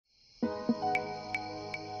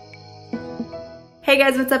Hey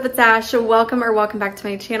guys, what's up? It's Ash. Welcome back to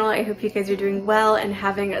my channel. I hope you guys are doing well and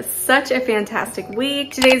having such a fantastic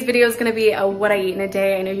week. Today's video is going to be a what I eat in a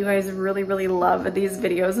day. I know you guys really love these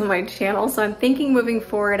videos on my channel, so I'm thinking moving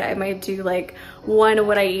forward I might do like one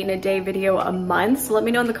what I eat in a day video a month. So let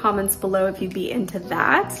me know in the comments below if you'd be into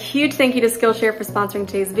that. Huge thank you to Skillshare for sponsoring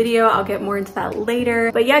today's video. I'll get more into that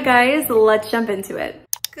later. But yeah guys, let's jump into it.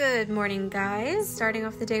 Good morning guys. Starting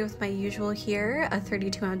off the day with my usual here, a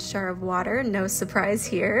 32-ounce jar of water. No surprise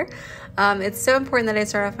here. It's so important that I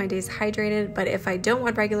start off my days hydrated, but if I don't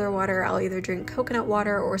want regular water, I'll either drink coconut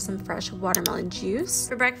water or some fresh watermelon juice.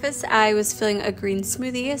 For breakfast, I was feeling a green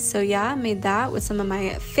smoothie, so yeah, made that with some of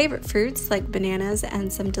my favorite fruits like bananas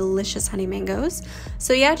and some delicious honey mangoes.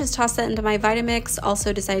 So yeah, just tossed that into my Vitamix.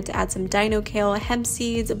 Also decided to add some dino kale, hemp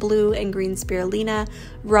seeds, blue and green spirulina,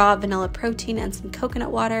 raw vanilla protein, and some coconut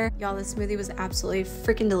water. Y'all, this smoothie was absolutely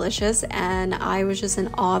freaking delicious and I was just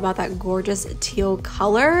in awe about that gorgeous teal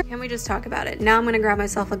color. Can we just talk about it? Now I'm gonna grab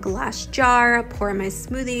myself a glass jar, pour in my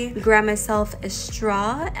smoothie, grab myself a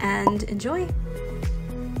straw, and enjoy.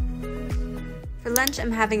 For lunch,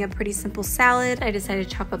 I'm having a pretty simple salad. I decided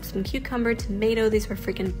to chop up some cucumber, tomato, these were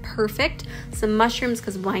freaking perfect. Some mushrooms,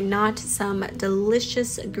 because why not? Some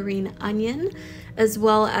delicious green onion, as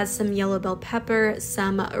well as some yellow bell pepper,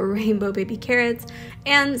 some rainbow baby carrots,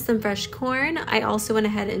 and some fresh corn. I also went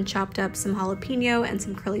ahead and chopped up some jalapeno and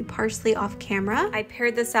some curly parsley off camera. I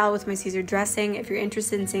paired the salad with my Caesar dressing. If you're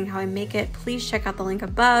interested in seeing how I make it, please check out the link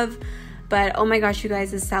above. But oh my gosh, you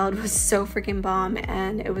guys, this salad was so freaking bomb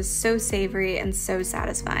and it was so savory and so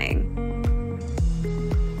satisfying.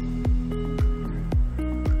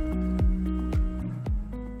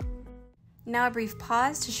 Now a brief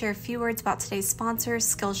pause to share a few words about today's sponsor,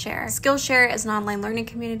 Skillshare. Skillshare is an online learning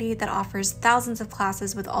community that offers thousands of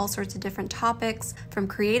classes with all sorts of different topics, from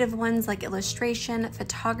creative ones like illustration,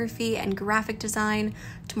 photography, and graphic design,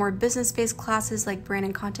 to more business-based classes like brand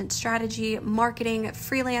and content strategy, marketing,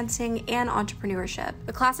 freelancing, and entrepreneurship.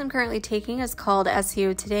 The class I'm currently taking is called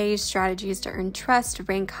SEO Today, Strategies to Earn Trust,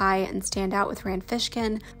 Rank High, and Stand Out with Rand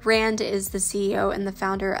Fishkin. Rand is the CEO and the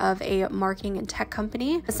founder of a marketing and tech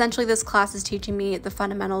company. Essentially, this class is teaching me the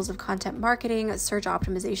fundamentals of content marketing, search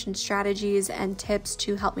optimization strategies, and tips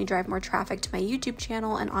to help me drive more traffic to my YouTube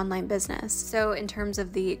channel and online business. So in terms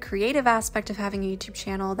of the creative aspect of having a YouTube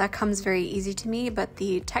channel, that comes very easy to me, but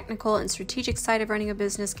the technical and strategic side of running a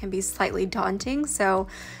business can be slightly daunting. So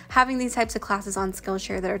having these types of classes on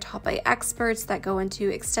Skillshare that are taught by experts that go into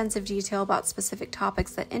extensive detail about specific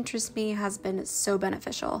topics that interest me has been so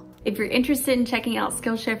beneficial. If you're interested in checking out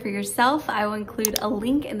Skillshare for yourself, I will include a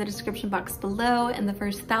link in the description box below, and the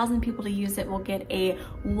first 1,000 people to use it will get a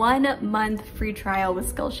 1-month free trial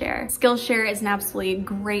with Skillshare. Skillshare is an absolutely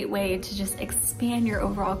great way to just expand your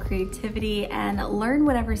overall creativity and learn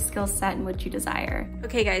whatever skill set and what you desire.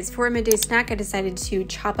 Okay guys, for a midday snack, I decided to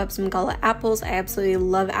chop up some gala apples. I absolutely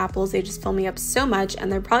love apples. They just fill me up so much and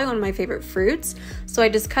they're probably one of my favorite fruits. So I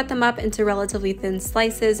just cut them up into relatively thin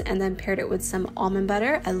slices and then paired it with some almond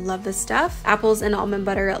butter. I love this stuff. Apples and almond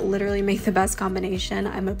butter literally make the best combination.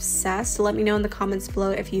 I'm obsessed. Let me know in the comments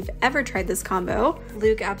below if you've ever tried this combo.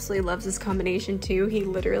 Luke absolutely loves this combination too. He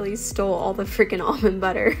literally stole all the freaking almond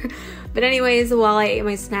butter. But anyways, while I ate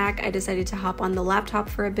my snack, I decided to hop on the laptop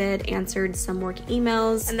for a bit, answered some work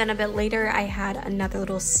emails, and then a bit later I had another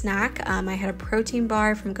little snack. I had a protein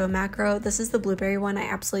bar from Go Macro. This is the blueberry one. I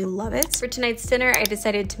absolutely love it. For tonight's dinner, I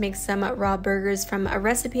decided to make some raw burgers from a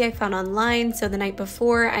recipe I found online. So the night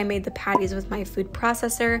before, I made the patties with my food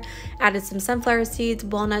processor, added some sunflower seeds,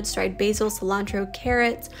 walnuts, dried basil, cilantro,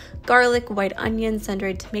 carrots, garlic, white onion,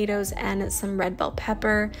 sun-dried tomatoes, and some red bell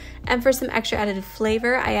pepper. And for some extra added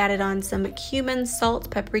flavor, I added on some cumin, salt,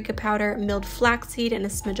 paprika powder, milled flaxseed, and a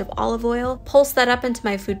smidge of olive oil. Pulsed that up into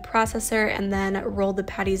my food processor and then rolled the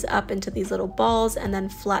patties up into these little balls and then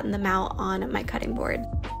flattened them out on my cutting board.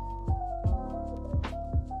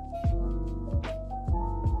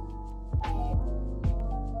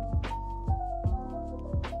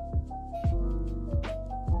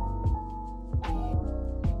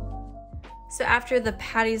 So after the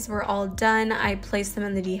patties were all done, I placed them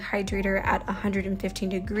in the dehydrator at 115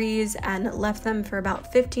 degrees and left them for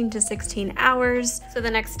about 15 to 16 hours. So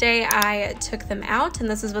the next day I took them out and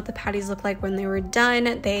this is what the patties looked like when they were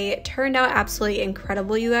done. They turned out absolutely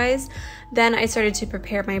incredible, you guys. Then I started to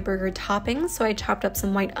prepare my burger toppings. So I chopped up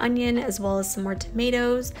some white onion as well as some more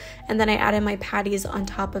tomatoes. And then I added my patties on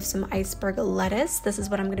top of some iceberg lettuce. This is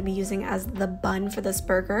what I'm going to be using as the bun for this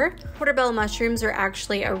burger. Portobello mushrooms are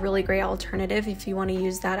actually a really great alternative alternative if you want to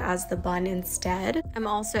use that as the bun instead. I'm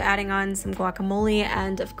also adding on some guacamole,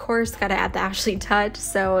 and of course gotta add the Ashley touch,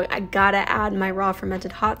 so I gotta add my raw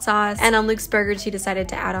fermented hot sauce. And on Luke's burger, she decided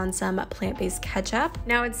to add on some plant-based ketchup.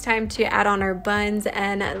 Now it's time to add on our buns,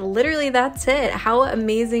 and literally that's it. How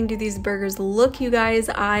amazing do these burgers look, you guys?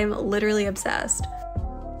 I'm literally obsessed.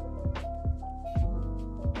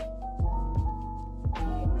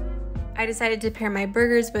 I decided to pair my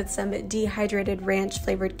burgers with some dehydrated ranch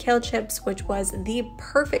flavored kale chips, which was the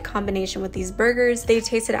perfect combination with these burgers. They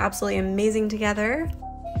tasted absolutely amazing together.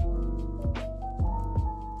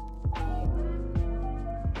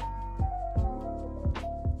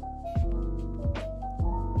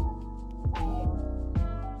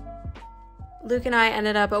 Luke and I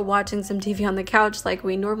ended up watching some TV on the couch like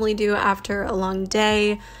we normally do after a long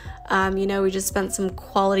day. You know, we just spent some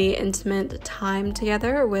quality, intimate time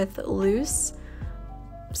together with Luce,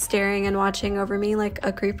 staring and watching over me like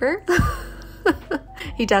a creeper.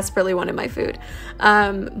 He desperately wanted my food.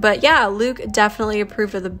 But yeah, Luke definitely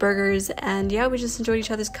approved of the burgers, and yeah, we just enjoyed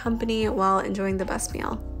each other's company while enjoying the best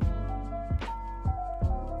meal.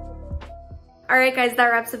 Alright guys, that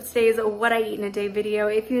wraps up today's What I Eat in a Day video.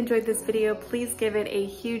 If you enjoyed this video, please give it a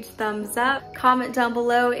huge thumbs up. Comment down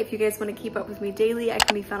below if you guys want to keep up with me daily. I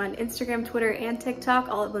can be found on Instagram, Twitter, and TikTok,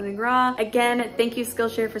 all at Living Raw. Again, thank you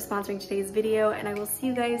Skillshare for sponsoring today's video, and I will see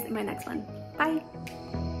you guys in my next one. Bye!